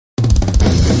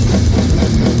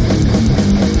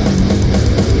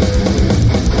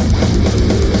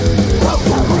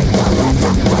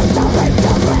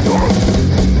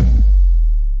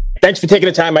Thanks for taking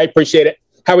the time. I appreciate it.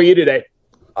 How are you today?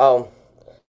 Oh,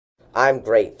 I'm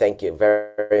great. Thank you very,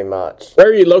 very much. Where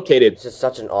are you located? It's just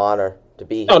such an honor to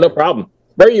be Oh, no here. problem.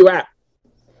 Where are you at?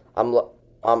 I'm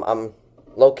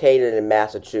located in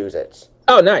Massachusetts.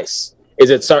 Oh, nice. Is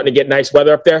it starting to get nice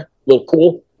weather up there? A little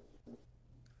cool?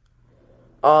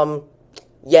 Um,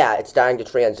 yeah, it's starting to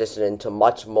transition into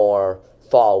much more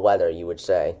fall weather, you would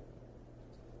say.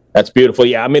 That's beautiful.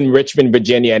 Yeah, I'm in Richmond,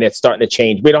 Virginia, and it's starting to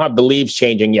change. We don't have the leaves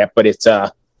changing yet, but it's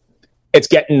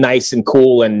getting nice and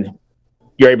cool, and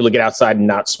you're able to get outside and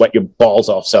not sweat your balls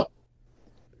off. So,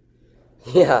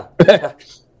 Yeah.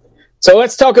 so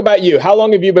let's talk about you. How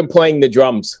long have you been playing the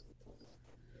drums?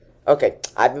 Okay,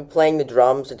 I've been playing the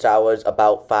drums since I was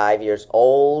about 5 years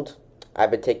old.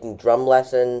 I've been taking drum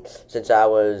lessons since I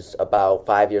was about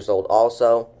 5 years old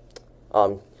also.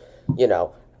 Um, you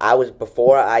know,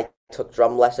 before I took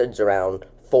drum lessons around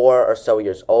 4 or so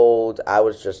years old, I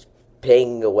was just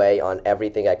paying away on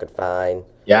everything I could find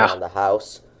Yeah. around the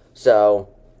house. So,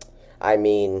 I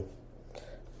mean,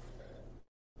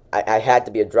 I had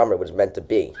to be a drummer. It was meant to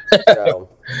be. So,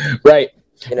 Right.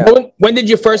 you know, When did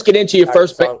you first get into your start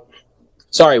first? song.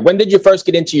 Sorry. When did you first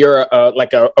get into your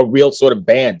like a real sort of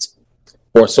band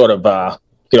or sort of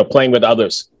playing with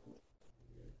others?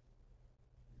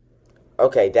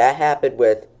 Okay, that happened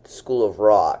with School of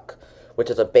Rock, which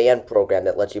is a band program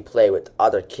that lets you play with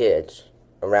other kids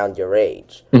around your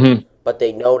age. Hmm. But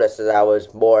they noticed that I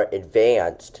was more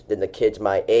advanced than the kids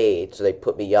my age, so they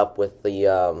put me up with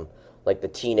the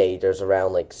teenagers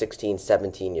around like 16,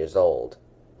 17 years old.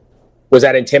 Was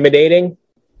that intimidating?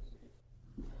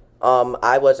 I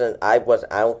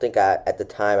don't think at the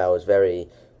time I was very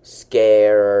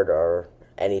scared or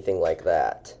anything like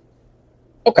that.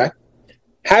 Okay.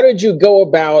 How did you go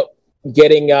about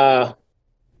getting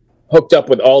hooked up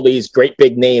with all these great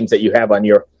big names that you have on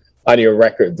your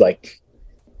record, like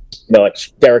Derek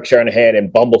Sherinian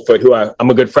and Bumblefoot, who I'm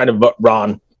a good friend of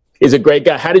Ron, is a great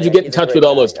guy. How Oh did you yeah, get in he's a touch with great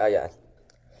all guy. those? Oh yeah.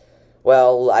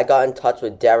 Well, I got in touch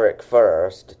with Derek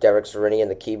first, Derek Sherinian,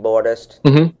 the keyboardist.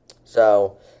 Hmm.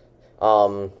 So,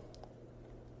 um,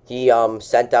 he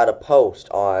sent out a post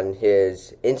on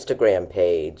his Instagram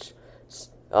page,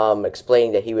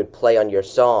 explaining that he would play on your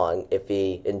song if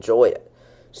he enjoyed it.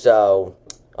 So,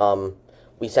 um,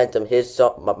 we sent him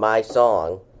my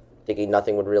song, thinking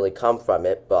nothing would really come from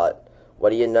it. But what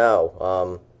do you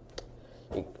know?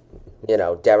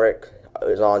 You, Derek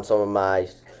is on some of my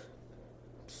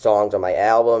songs on my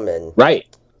album, and Right.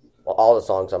 well, all the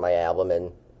songs on my album,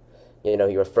 and he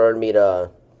referred me to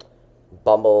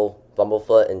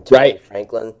Bumblefoot and Tony Right.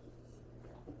 Franklin.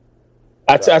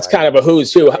 That's So that's I kind of mean, a who's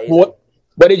it's who. amazing.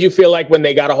 What did you feel like when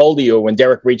they got a hold of you, when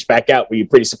Derek reached back out? Were you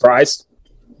pretty surprised?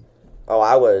 Oh,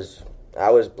 I was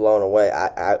blown away.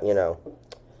 I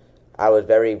was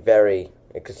very, very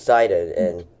excited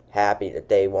and happy that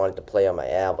they wanted to play on my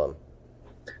album.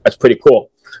 That's pretty cool.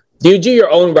 Do you do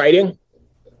your own writing?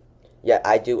 Yeah,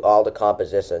 I do all the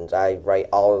compositions. I write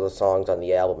all of the songs on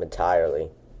the album entirely.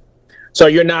 So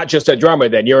you're not just a drummer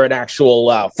then, you're an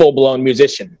actual full-blown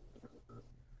musician.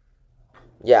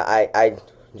 Yeah, I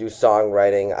do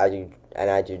songwriting.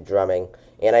 I do drumming,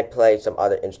 and I play some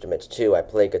other instruments too. I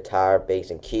play guitar, bass,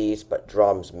 and keys, but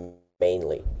drums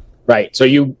mainly. Right. So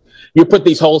you put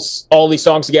all these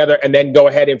songs together and then go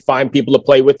ahead and find people to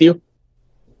play with you?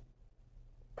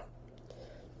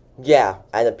 Yeah,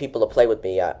 and the people that play with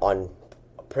me on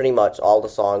pretty much all the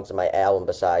songs in my album,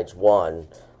 besides one,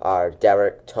 are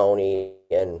Derek, Tony,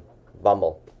 and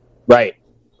Bumble. Right.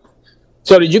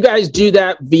 So did you guys do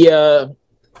that via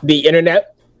the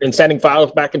internet and sending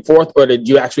files back and forth, or did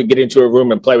you actually get into a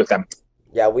room and play with them?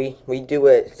 Yeah, we do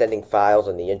it sending files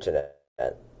on the internet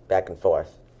back and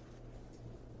forth.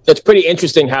 It's pretty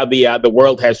interesting how the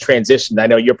world has transitioned. I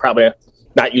know you're probably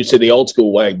not used to the old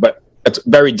school way, but it's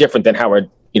very different than how we're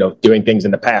doing things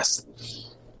in the past.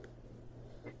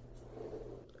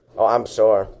 Oh, I'm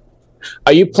sure.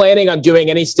 Are you planning on doing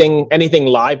anything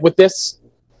live with this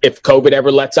if COVID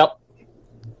ever lets up?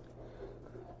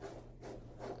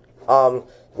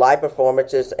 Live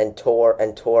performances and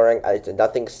touring.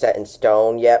 Nothing's set in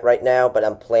stone yet right now, but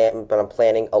I'm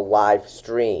planning a live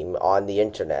stream on the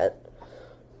internet,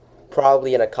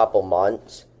 probably in a couple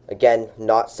months. Again,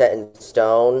 not set in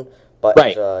stone, but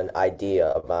Right. it's an idea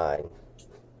of mine.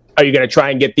 Are you going to try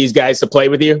and get these guys to play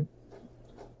with you?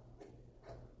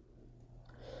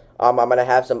 I'm gonna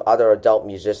have some other adult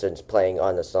musicians playing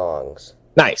on the songs.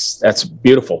 Nice. That's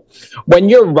beautiful. When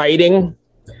you're writing,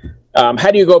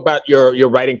 how do you go about your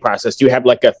writing process? Do you have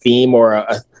like a theme or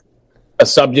a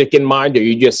subject in mind, or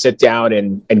you just sit down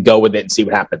and go with it and see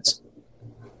what happens?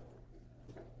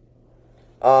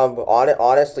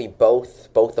 Honestly,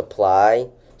 both apply.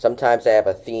 Sometimes I have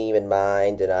a theme in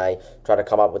mind, and I try to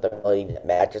come up with a melody that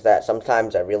matches that.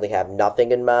 Sometimes I really have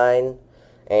nothing in mind,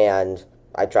 and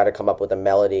I try to come up with a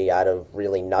melody out of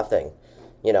really nothing.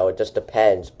 It just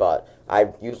depends. But I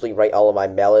usually write all of my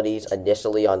melodies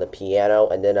initially on the piano,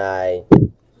 and then I,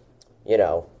 you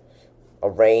know,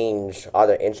 arrange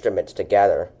other instruments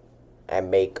together and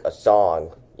make a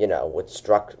song.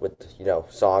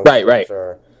 Song Right, right.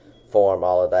 structure, form,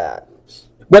 all of that.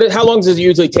 How long does it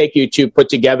usually take you to put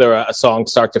together a song,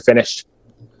 start to finish?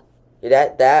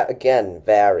 That again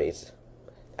varies.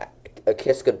 A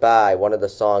Kiss Goodbye, one of the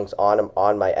songs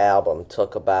on my album,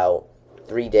 took about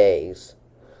 3 days.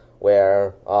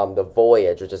 Where The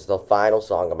Voyage, which is the final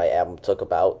song of my album, took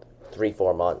about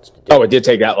 3-4 months to do. Oh, it did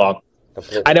take that long.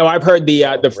 Completely. I know. I've heard the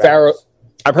Pharaoh.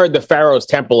 I've heard the Pharaoh's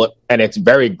Temple, and it's a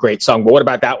very great song. But what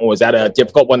about that one? Was that a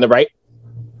difficult one to write?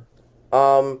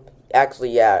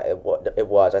 Actually, yeah, it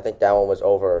was. I think that one was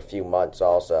over a few months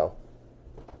also.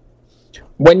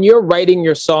 When you're writing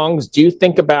your songs, do you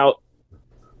think about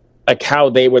like how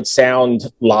they would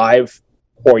sound live,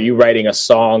 or are you writing a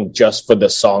song just for the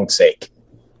song's sake?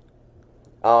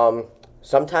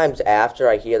 Sometimes after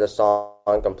I hear the song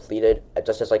completed,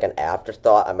 just as like an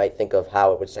afterthought, I might think of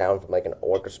how it would sound from like an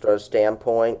orchestra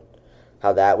standpoint,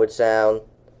 how that would sound.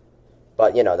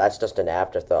 But that's just an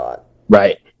afterthought.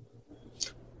 Right.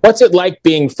 What's it like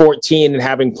being 14 and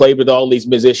having played with all these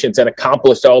musicians and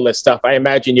accomplished all this stuff? I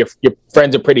imagine your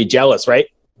friends are pretty jealous, right?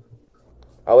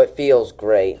 Oh, it feels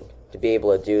great to be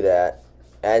able to do that.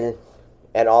 And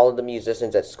all of the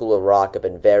musicians at School of Rock have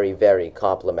been very, very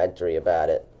complimentary about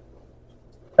it.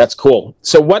 That's cool.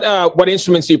 So what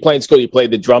instruments do you play in school? You play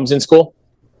the drums in school?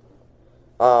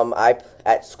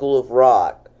 At School of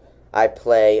Rock, I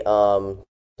play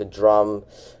the drum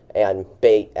and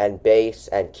bass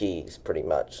and keys pretty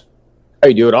much. Oh,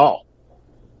 you do it all?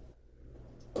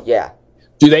 Yeah.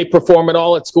 Do they perform at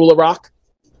all at School of Rock?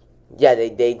 Yeah,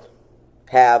 they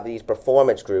have these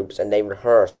performance groups and they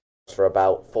rehearse for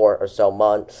about 4 or so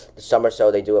months. The summer show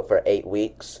they do it for 8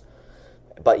 weeks.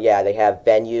 But yeah, they have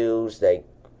venues, they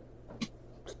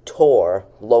tour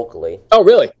locally. Oh,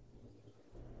 really?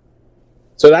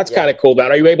 So that's kind of cool.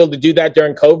 Are you able to do that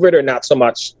during COVID or not so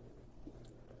much?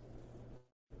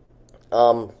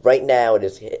 Right now it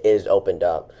is opened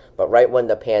up, but right when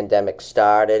the pandemic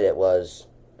started,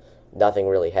 nothing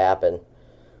really happened.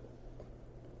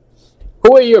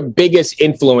 Who are your biggest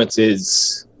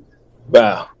influences,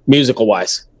 musical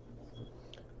wise?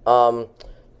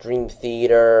 Dream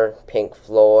Theater, Pink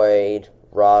Floyd,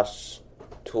 Rush,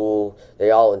 Tool,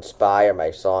 they all inspire my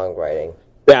songwriting.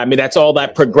 Yeah, I mean, that's all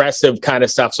that progressive kind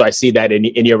of stuff. So I see that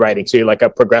in your writing. So you're like a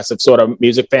progressive sort of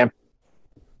music fan?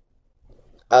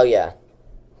 Oh, yeah.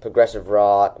 Progressive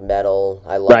rock, metal.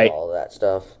 I love all of that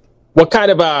stuff. What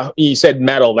kind of, you said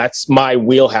metal. That's my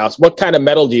wheelhouse. What kind of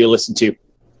metal do you listen to?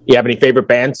 You have any favorite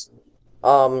bands?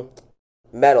 Metal.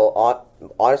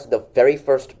 Honestly, the very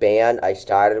first band I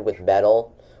started with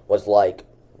metal was like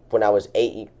when I was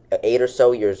eight or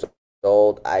so years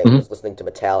old. I was listening to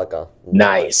Metallica.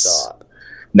 Nice.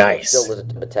 I still listen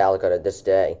to Metallica to this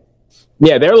day.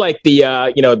 Yeah, they're like the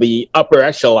the upper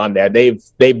echelon there.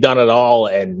 They've done it all,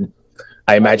 and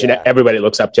I imagine everybody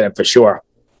looks up to them for sure.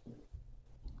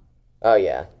 Oh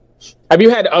yeah. Have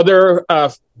you had other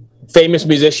famous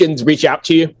musicians reach out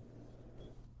to you?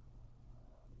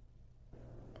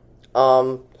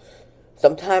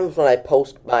 Sometimes when I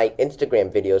post my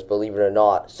Instagram videos, believe it or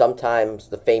not, sometimes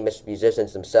the famous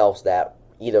musicians themselves that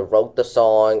either wrote the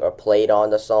song or played on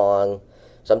the song,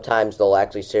 sometimes they'll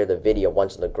actually share the video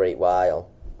once in a great while.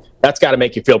 That's got to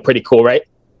make you feel pretty cool, right?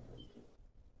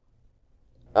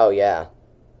 Oh, yeah.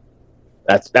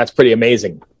 That's pretty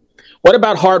amazing. What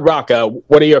about hard rock?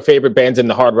 What are your favorite bands in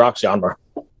the hard rock genre?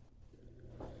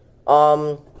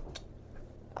 I'm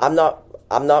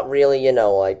not really,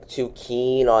 like too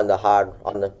keen on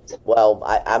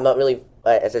I'm not really,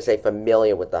 as I say,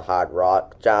 familiar with the hard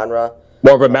rock genre.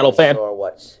 More of a metal fan? Or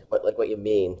what you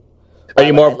mean? Are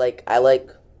you more? I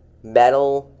like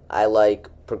metal. I like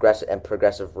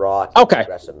progressive rock. Okay.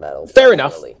 Progressive metal. Fair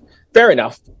enough. Fair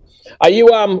enough. Are you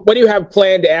what do you have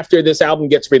planned after this album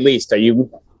gets released? Are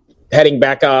you heading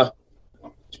back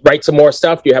write some more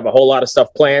stuff? Do you have a whole lot of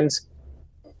stuff planned?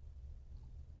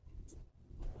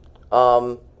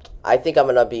 I think I'm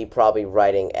gonna be probably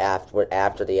writing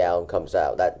after the album comes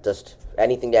out. That just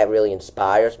anything that really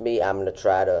inspires me, I'm gonna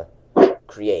try to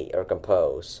create or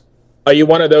compose. Are you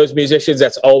one of those musicians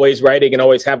that's always writing and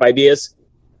always have ideas?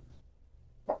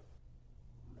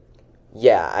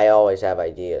 Yeah, I always have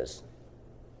ideas.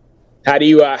 How do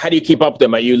you keep up with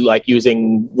them? Are you like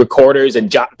using recorders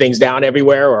and jot things down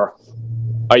everywhere, or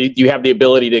do you have the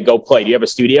ability to go play? Do you have a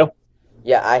studio?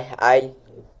 Yeah, I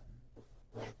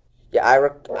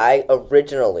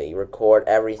originally record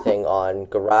everything on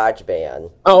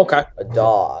GarageBand, Oh, okay. a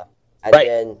DAW, and Right.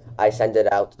 then I send it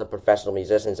out to the professional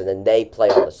musicians, and then they play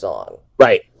on the song.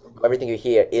 Right. Everything you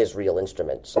hear is real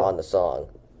instruments on the song.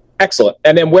 Excellent.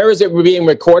 And then where is it being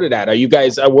recorded at? Are you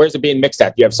guys, where's it being mixed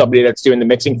at? Do you have somebody that's doing the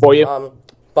mixing for you?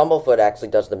 Bumblefoot actually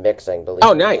does the mixing, believe Oh,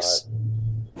 it or nice.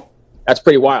 not. That's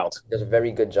pretty wild. He does a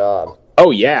very good job.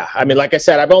 Oh, yeah. I mean, like I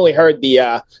said, I've only heard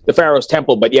the Pharaoh's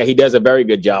Temple, but yeah, he does a very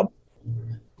good job.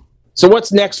 So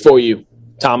what's next for you,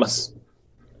 Thomas?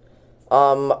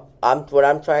 What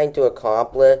I'm trying to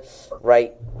accomplish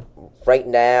right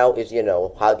now is,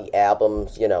 how the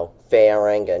album's,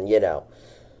 faring, and,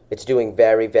 it's doing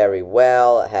very, very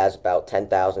well. It has about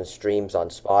 10,000 streams on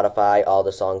Spotify, all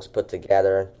the songs put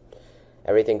together.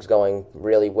 Everything's going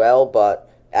really well, but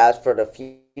as for the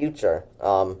future,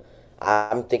 I'm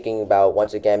thinking about,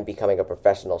 once again, becoming a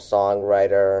professional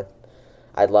songwriter.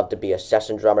 I'd love to be a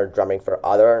session drummer, drumming for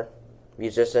other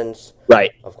musicians.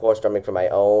 Right. Of course, drumming for my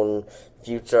own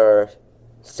future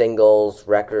singles,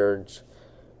 records.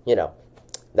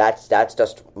 That's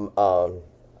just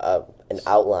an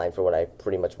outline for what I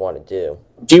pretty much want to do.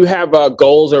 Do you have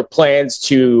goals or plans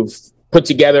to put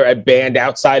together a band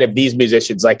outside of these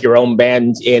musicians, like your own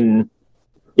band in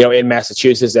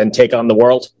Massachusetts, and take on the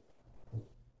world?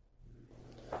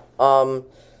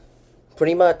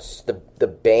 Pretty much the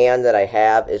band that I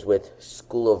have is with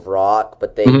School of Rock,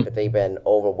 but they've been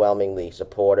overwhelmingly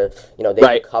supportive. They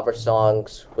Right. cover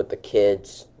songs with the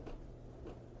kids.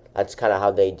 That's kind of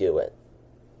how they do it.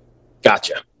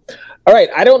 Gotcha. All right.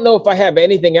 I don't know if I have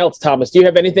anything else, Thomas. Do you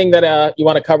have anything that you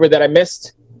want to cover that I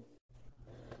missed?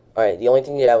 All right. The only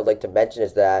thing that I would like to mention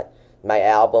is that my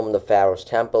album, The Pharaoh's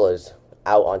Temple, is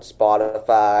out on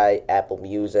Spotify, Apple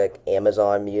Music,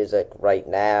 Amazon Music right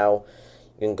now.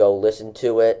 You can go listen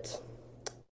to it.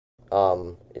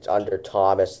 It's under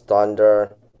Thomas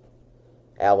Thunder.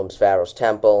 Album's Pharaoh's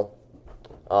Temple.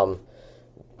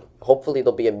 Hopefully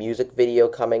there'll be a music video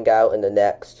coming out in the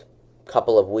next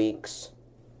couple of weeks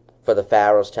for the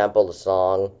Pharaoh's Temple, the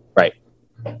song. Right.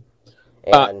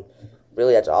 And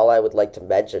really, that's all I would like to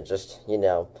mention. Just,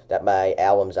 that my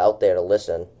album's out there to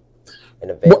listen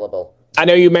and available. I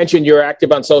know you mentioned you're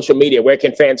active on social media. Where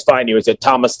can fans find you? Is it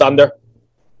Thomas Thunder?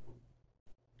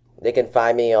 They can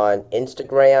find me on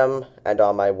Instagram and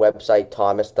on my website,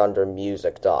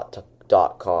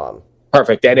 thomasthundermusic.com.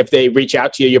 Perfect. And if they reach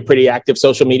out to you, you're pretty active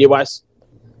social media wise?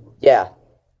 Yeah.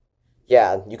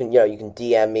 Yeah, you can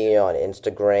DM me on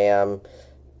Instagram.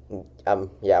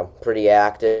 I'm pretty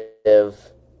active.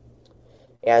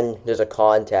 And there's a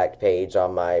contact page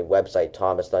on my website,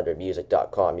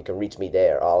 thomasthundermusic.com. You can reach me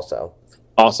there also.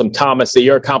 Awesome. Thomas,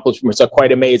 your accomplishments are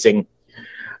quite amazing.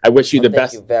 I wish you the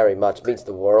best. Thank you very much. It means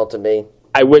the world to me.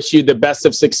 I wish you the best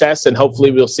of success, and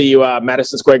hopefully we'll see you at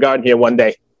Madison Square Garden here one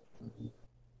day.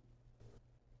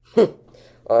 Oh,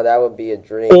 that would be a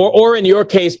dream. Or in your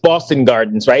case, Boston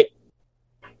Gardens, right?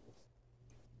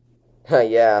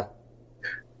 Yeah.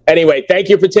 Anyway, thank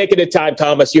you for taking the time,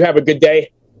 Thomas. You have a good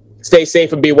day. Stay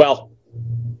safe and be well.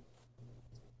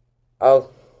 Oh,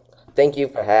 thank you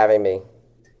for having me.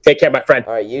 Take care, my friend.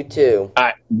 All right, you too. All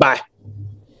right, bye.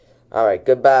 All right,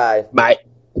 goodbye. Bye.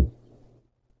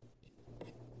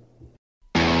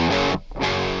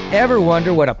 Ever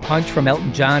wonder what a punch from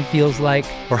Elton John feels like?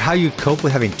 Or how you'd cope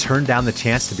with having turned down the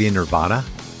chance to be in Nirvana?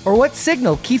 Or what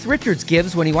signal Keith Richards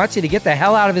gives when he wants you to get the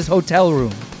hell out of his hotel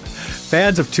room?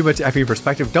 Fans of Too Much Effing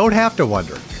Perspective don't have to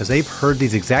wonder, because they've heard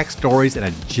these exact stories and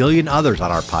a jillion others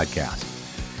on our podcast.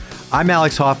 I'm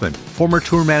Alex Hoffman, former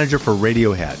tour manager for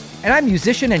Radiohead. And I'm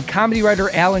musician and comedy writer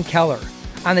Alan Keller.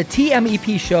 On the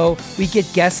TMEP show, we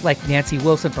get guests like Nancy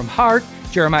Wilson from Heart,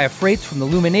 Jeremiah Freites from the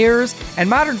Lumineers, and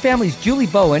Modern Family's Julie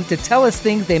Bowen to tell us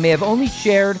things they may have only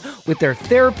shared with their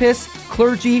therapist,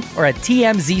 clergy, or a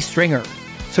TMZ stringer.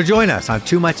 So join us on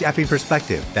Too Much Effing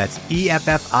Perspective. That's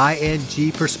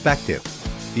EFFING Perspective.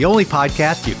 The only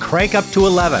podcast you crank up to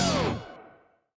 11.